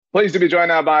Pleased to be joined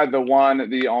now by the one,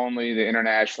 the only, the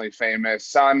internationally famous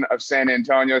son of San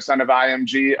Antonio, son of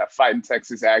IMG, a fighting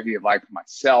Texas Aggie like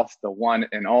myself, the one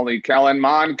and only Kellen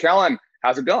Mond. Kellen,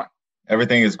 how's it going?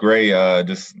 Everything is great.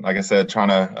 Just like I said, trying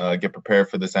to get prepared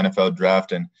for this NFL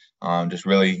draft, and just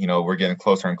really, we're getting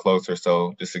closer and closer.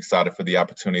 So just excited for the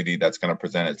opportunity that's going to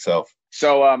present itself.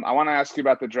 I want to ask you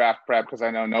about the draft prep because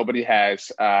I know nobody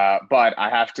has, but I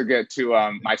have to get to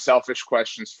my selfish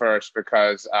questions first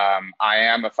because I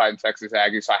am a fighting Texas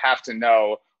Aggie, so I have to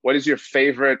know what is your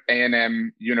favorite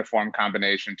A&M uniform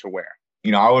combination to wear?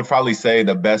 I would probably say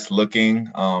the best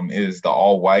looking is the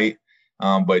all white.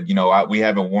 But we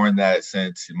haven't worn that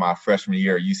since my freshman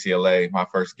year at UCLA, my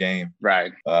first game.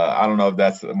 Right. I don't know if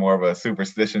that's more of a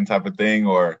superstition type of thing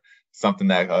or something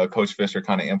that Coach Fisher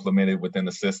kind of implemented within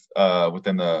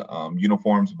the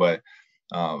uniforms. But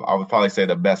I would probably say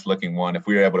the best looking one. If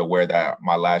we were able to wear that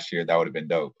my last year, that would have been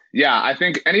dope. Yeah, I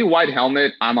think any white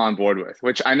helmet I'm on board with,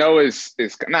 which I know is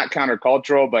not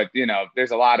countercultural, but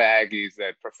there's a lot of Aggies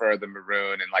that prefer the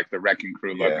maroon and like the wrecking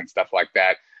crew look and stuff like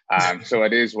that. So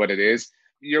it is what it is.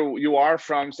 You are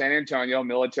from San Antonio,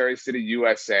 Military City,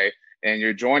 USA, and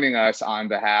you're joining us on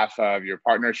behalf of your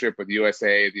partnership with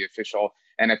USA, the official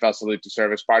NFL Salute to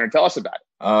Service partner. Tell us about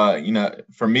it.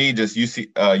 For me, just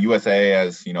USA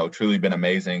has truly been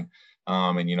amazing,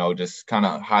 and just kind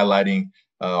of highlighting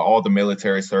all the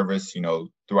military service,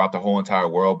 throughout the whole entire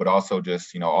world, but also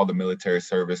just all the military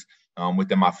service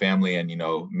within my family, and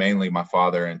mainly my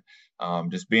father, and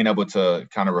just being able to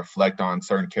kind of reflect on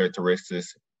certain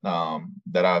characteristics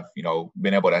that I've,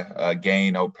 been able to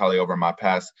gain probably over my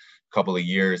past couple of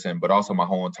years, but also my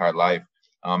whole entire life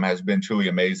has been truly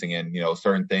amazing. And,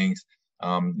 certain things,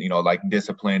 like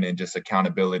discipline and just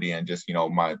accountability and just,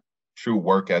 my true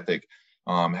work ethic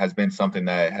has been something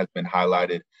that has been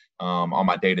highlighted on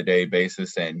my day-to-day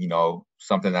basis. And,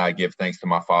 something that I give thanks to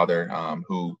my father,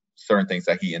 who certain things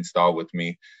that he installed with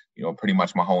me, pretty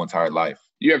much my whole entire life.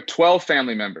 You have 12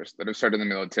 family members that have served in the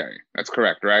military. That's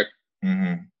correct, right?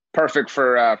 Mm-hmm. Perfect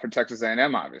for Texas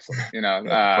A&M, obviously.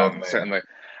 Certainly.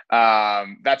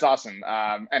 That's awesome.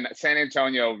 And San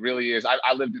Antonio really is.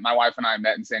 I lived. My wife and I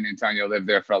met in San Antonio. Lived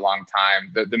there for a long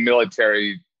time. The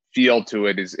military feel to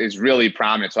it is really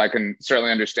prominent. So I can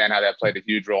certainly understand how that played a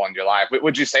huge role in your life.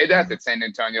 Would you say that San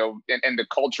Antonio and the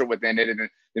culture within it and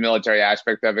the military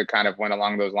aspect of it kind of went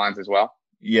along those lines as well?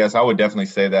 Yes, I would definitely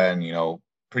say that. And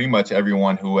pretty much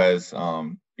everyone who has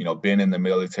been in the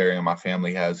military in my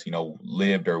family has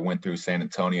lived or went through San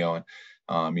Antonio.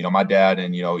 And my dad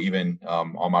and even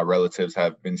all my relatives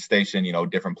have been stationed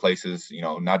different places,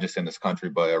 not just in this country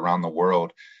but around the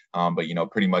world. But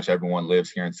pretty much everyone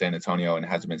lives here in San Antonio and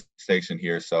has been stationed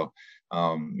here. So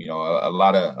a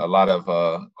lot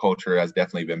of culture has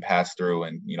definitely been passed through,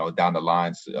 and down the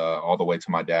lines all the way to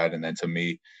my dad and then to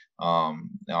me, on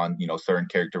certain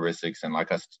characteristics, and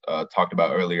like I talked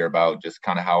about earlier about just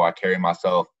kind of how I carry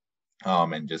myself,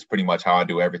 and just pretty much how I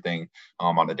do everything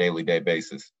on a daily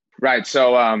basis. Right.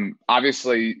 So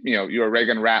obviously, you were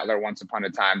Reagan Rattler once upon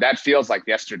a time. That feels like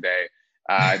yesterday.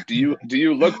 Do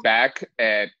you look back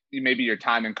at maybe your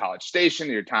time in College Station,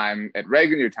 your time at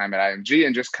Reagan, your time at IMG,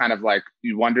 and just kind of like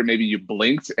you wonder maybe you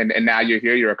blinked and now you're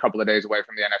here, you're a couple of days away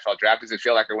from the NFL draft. Does it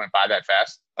feel like it went by that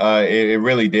fast? It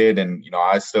really did. And,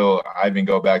 I even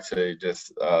go back to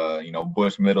just,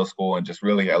 Bush Middle School and just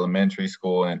really elementary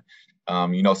school. And,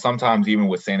 sometimes even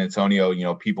with San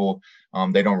Antonio, people,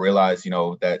 they don't realize,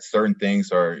 that certain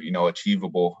things are,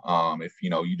 achievable if,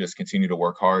 you just continue to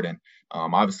work hard. And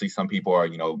obviously some people are,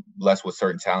 blessed with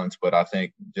certain talents, but I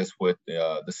think just with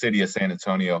the city of San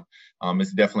Antonio,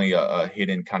 it's definitely a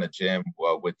hidden kind of gem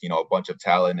with, a bunch of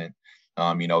talent. And,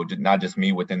 not just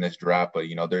me within this draft, but,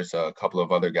 there's a couple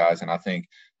of other guys. And I think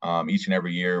each and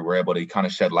every year we're able to kind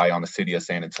of shed light on the city of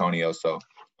San Antonio. So,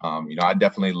 I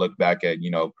definitely look back at,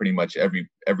 pretty much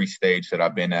every stage that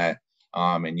I've been at.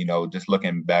 And, just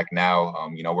looking back now,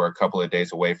 we're a couple of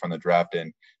days away from the draft,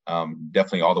 and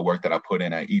definitely all the work that I put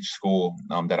in at each school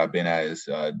that I've been at is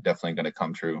definitely going to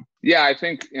come true. Yeah, I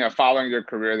think, following your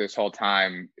career this whole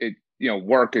time,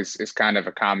 work is kind of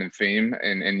a common theme,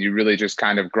 and you really just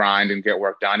kind of grind and get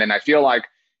work done. And I feel like,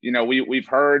 we've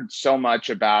heard so much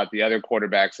about the other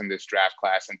quarterbacks in this draft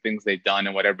class and things they've done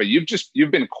and whatever, but you've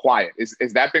been quiet. Is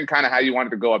that been kind of how you wanted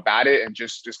to go about it, and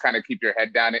just kind of keep your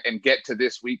head down and get to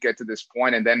this week, get to this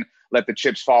point, and then let the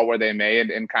chips fall where they may,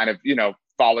 and kind of,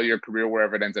 follow your career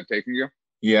wherever it ends up taking you?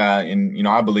 Yeah. And,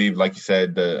 I believe, like you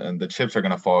said, the chips are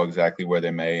going to fall exactly where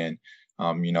they may. And,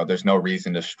 there's no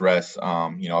reason to stress,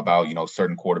 about,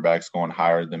 certain quarterbacks going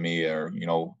higher than me or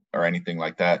anything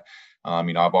like that.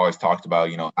 I've always talked about,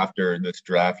 after this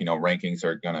draft, rankings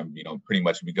are going to, pretty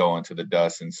much be going to the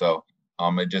dust. And so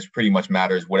it just pretty much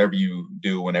matters whatever you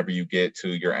do whenever you get to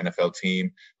your NFL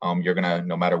team. You're going to,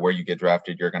 no matter where you get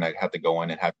drafted, you're going to have to go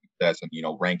in and have success. And,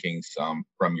 rankings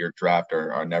from your draft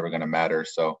are never going to matter.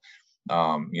 So,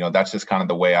 that's just kind of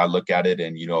the way I look at it.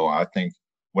 And, I think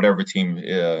whatever team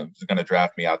is going to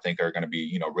draft me, I think are going to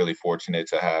be, really fortunate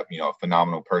to have, a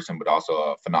phenomenal person, but also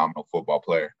a phenomenal football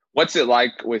player. What's it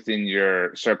like within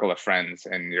your circle of friends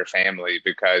and your family?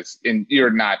 Because you're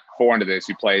not foreign to this.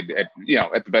 You played at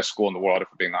the best school in the world, if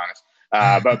we're being honest.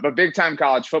 But big time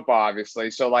college football, obviously.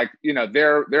 So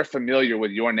they're familiar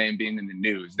with your name being in the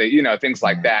news. They, things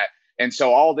like that. And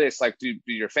so all this, do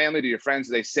your family, do your friends,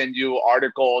 they send you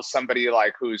articles, somebody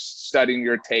who's studying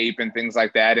your tape and things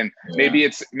like that. And maybe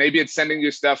it's sending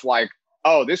you stuff like,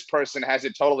 oh, this person has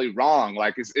it totally wrong.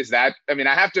 Is that, I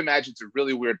have to imagine it's a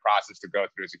really weird process to go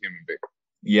through as a human being.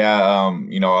 Yeah.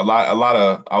 A lot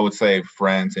of, I would say,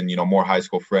 friends and, more high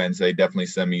school friends, they definitely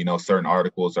send me, certain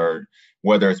articles, or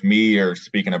whether it's me or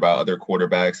speaking about other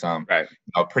quarterbacks, right.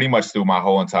 Pretty much through my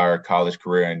whole entire college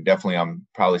career. And definitely, I'm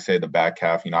probably say the back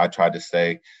half, I tried to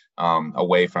stay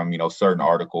away from, certain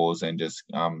articles and just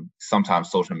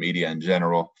sometimes social media in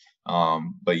general.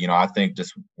 But, I think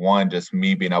just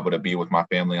me being able to be with my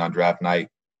family on draft night.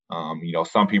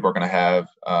 Some people are going to have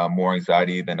more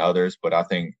anxiety than others, but I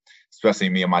think especially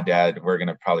me and my dad, we're going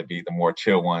to probably be the more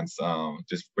chill ones,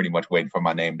 just pretty much waiting for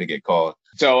my name to get called.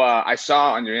 So I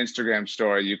saw on your Instagram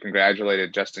story, you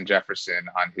congratulated Justin Jefferson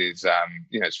on his,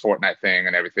 his Fortnite thing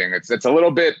and everything. It's a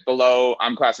little bit below,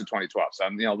 I'm class of 2012, so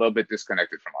I'm, a little bit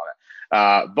disconnected from all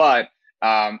that. But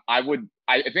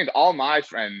I think all my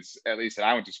friends, at least that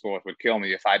I went to school with, would kill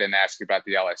me if I didn't ask you about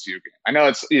the LSU game. I know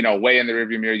it's, way in the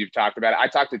rearview mirror. You've talked about it. I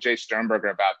talked to Jay Sternberger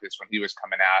about this when he was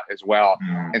coming out as well.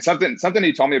 And something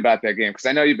he told me about that game, because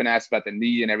I know you've been asked about the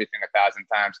knee and everything 1,000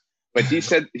 times, but he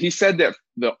said that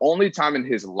the only time in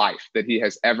his life that he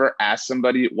has ever asked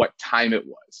somebody what time it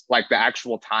was, like the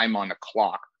actual time on the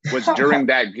clock, was during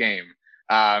that game.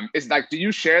 It's do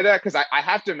you share that? Because I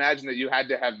have to imagine that you had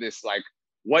to have this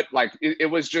it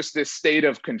was just this state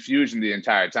of confusion the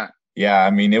entire time. Yeah,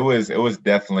 it was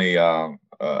definitely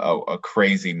a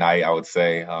crazy night, I would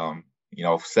say. 7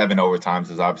 overtimes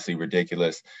is obviously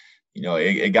ridiculous.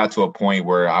 It got to a point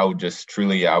where I would just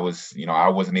truly, I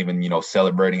wasn't even,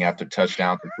 celebrating after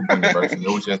touchdowns. It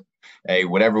was just, hey,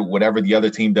 whatever the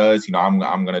other team does, I'm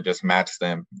going to just match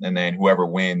them. And then whoever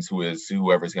wins,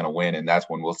 whoever's going to win. And that's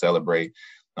when we'll celebrate.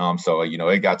 So,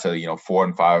 it got to, 4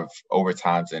 and 5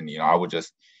 overtimes, and, I would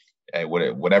just,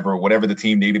 whatever the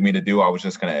team needed me to do, I was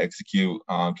just going to execute,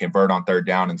 convert on third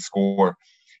down and score.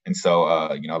 And so,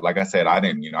 like I said, I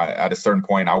didn't, at a certain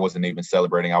point, I wasn't even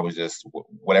celebrating. I was just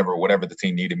whatever the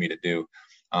team needed me to do.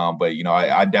 But,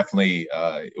 I definitely,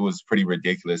 it was pretty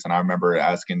ridiculous. And I remember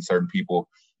asking certain people,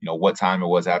 what time it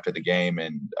was after the game.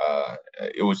 And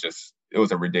it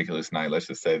was a ridiculous night. Let's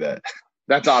just say that.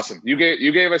 That's awesome. You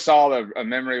gave us all a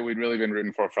memory we'd really been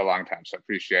rooting for a long time. So I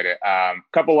appreciate it.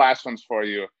 Couple last ones for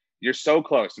you. You're so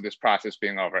close to this process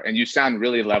being over, and you sound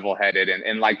really level-headed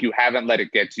and like you haven't let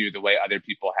it get to you the way other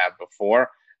people have before.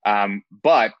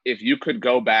 But if you could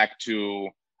go back to,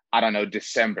 I don't know,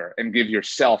 December and give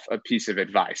yourself a piece of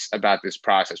advice about this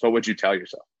process, what would you tell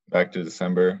yourself? Back to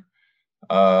December.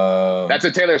 That's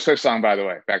a Taylor Swift song, by the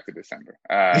way, Back to December.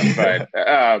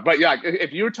 But yeah,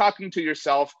 if you're talking to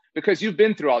yourself, because you've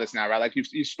been through all this now, right?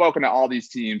 You've spoken to all these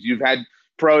teams, you've had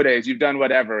pro days, you've done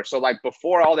whatever. So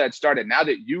before all that started, now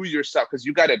that you yourself, because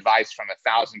you got advice from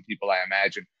 1,000 people, I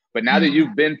imagine, but now that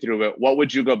you've been through it, what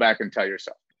would you go back and tell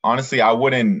yourself? Honestly, I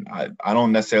wouldn't. I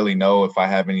don't necessarily know if I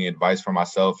have any advice for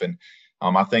myself. And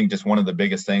I think just one of the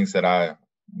biggest things that I've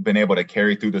been able to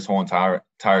carry through this whole entire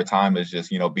time is just,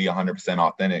 be 100%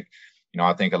 authentic.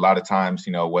 I think a lot of times,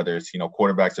 whether it's,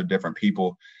 quarterbacks are different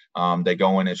people, they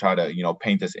go in and try to,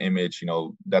 paint this image,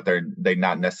 that they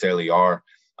not necessarily are.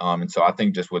 And so I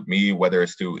think just with me, whether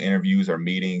it's through interviews or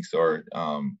meetings or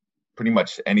pretty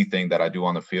much anything that I do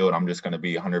on the field, I'm just going to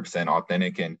be 100%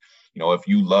 authentic. And, if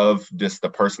you love just the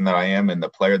person that I am and the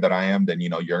player that I am, then,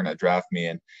 you're going to draft me.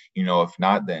 And, if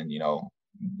not, then,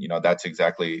 that's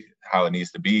exactly how it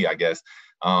needs to be, I guess.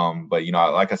 But,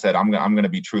 like I said, I'm going to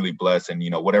be truly blessed. And,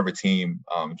 whatever team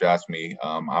drafts me,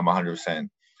 I'm 100%.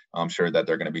 I'm sure that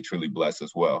they're going to be truly blessed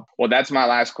as well. Well, that's my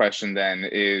last question then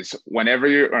is whenever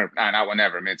not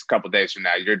whenever, it's a couple of days from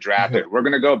now, you're drafted. We're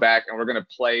going to go back and we're going to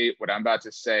play what I'm about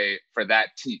to say for that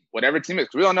team, whatever team it is.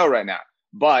 We don't know right now.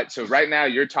 But so right now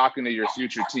you're talking to your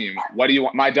future team. What do you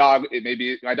want? My dog's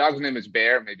name is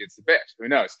Bear. Maybe it's the Bears. Who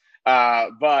knows?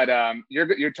 But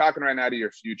you're talking right now to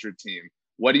your future team.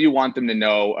 what do you want them to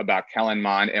know about Kellen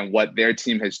Mond and what their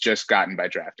team has just gotten by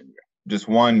drafting you? Just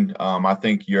one, I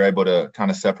think you're able to kind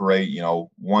of separate,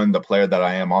 one, the player that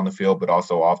I am on the field, but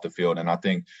also off the field. And I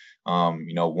think,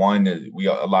 one,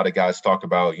 a lot of guys talk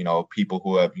about, people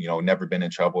who have, never been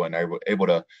in trouble and are able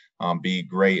to be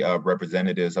great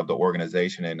representatives of the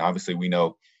organization. And obviously we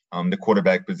know the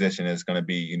quarterback position is going to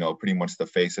be, pretty much the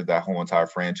face of that whole entire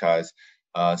franchise.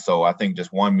 So I think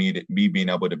just one, me being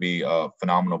able to be a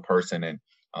phenomenal person and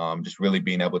just really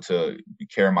being able to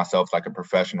carry myself like a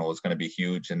professional is going to be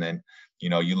huge. And then,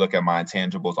 you look at my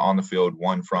intangibles on the field,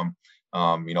 one from,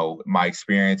 my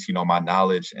experience, my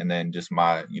knowledge, and then just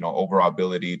my, overall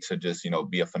ability to just,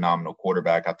 be a phenomenal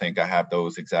quarterback. I think I have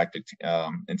those exact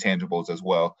intangibles as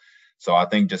well. So I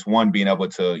think just one, being able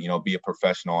to, be a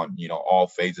professional on, all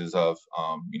phases of,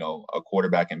 a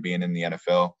quarterback and being in the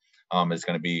NFL is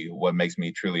going to be what makes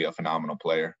me truly a phenomenal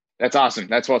player. That's awesome.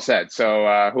 That's well said.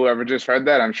 So whoever just heard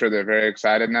that, I'm sure they're very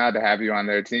excited now to have you on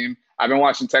their team. I've been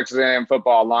watching Texas A&M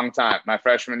football a long time. My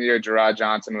freshman year, Gerard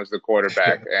Johnson was the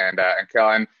quarterback, and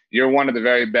Kellen, you're one of the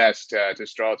very best to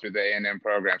stroll through the A&M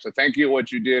program. So thank you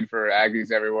what you did for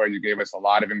Aggies everywhere. You gave us a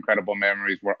lot of incredible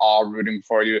memories. We're all rooting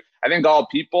for you. I think all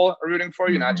people are rooting for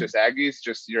you, not just Aggies.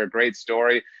 Just you're a great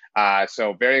story.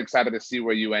 So very excited to see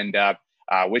where you end up.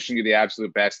 Wishing you the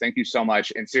absolute best. Thank you so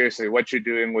much. And seriously, what you're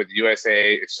doing with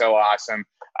USA is so awesome.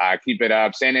 Keep it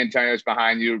up. San Antonio's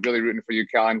behind you. Really rooting for you,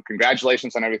 Kellen.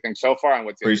 Congratulations on everything so far. And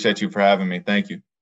appreciate you for having me. Thank you.